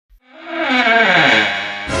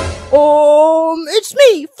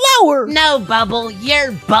me, Flower! No, Bubble,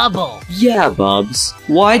 you're Bubble. Yeah, Bubs.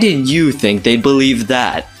 Why did you think they'd believe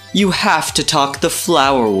that? You have to talk the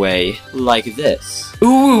Flower way, like this. Ooh,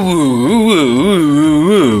 ooh, ooh, ooh,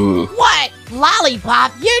 ooh, ooh. What?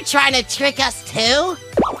 Lollipop, you're trying to trick us too?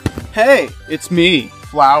 Hey, it's me,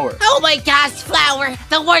 Flower. Oh my gosh, Flower,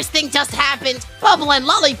 the worst thing just happened. Bubble and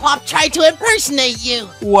Lollipop tried to impersonate you.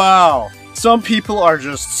 Wow, some people are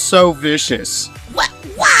just so vicious. What?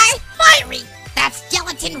 Why? Fiery! That's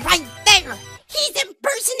Gelatin right there! He's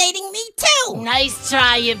impersonating me too! Nice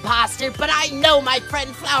try, imposter, but I know my friend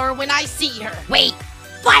Flower when I see her. Wait,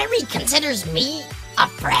 Fiery considers me a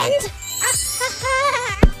friend?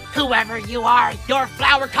 Whoever you are, your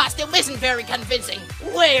flower costume isn't very convincing.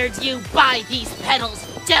 Where'd you buy these petals?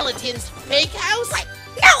 Gelatin's fake house? What?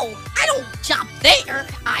 No, I don't shop there.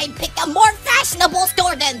 I pick a more fashionable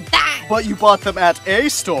store than that. But you bought them at a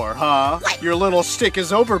store, huh? What? Your little shtick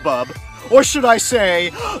is over, bub. Or should I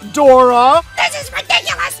say, Dora? This is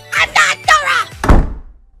ridiculous! I'm not Dora!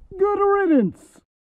 Good riddance.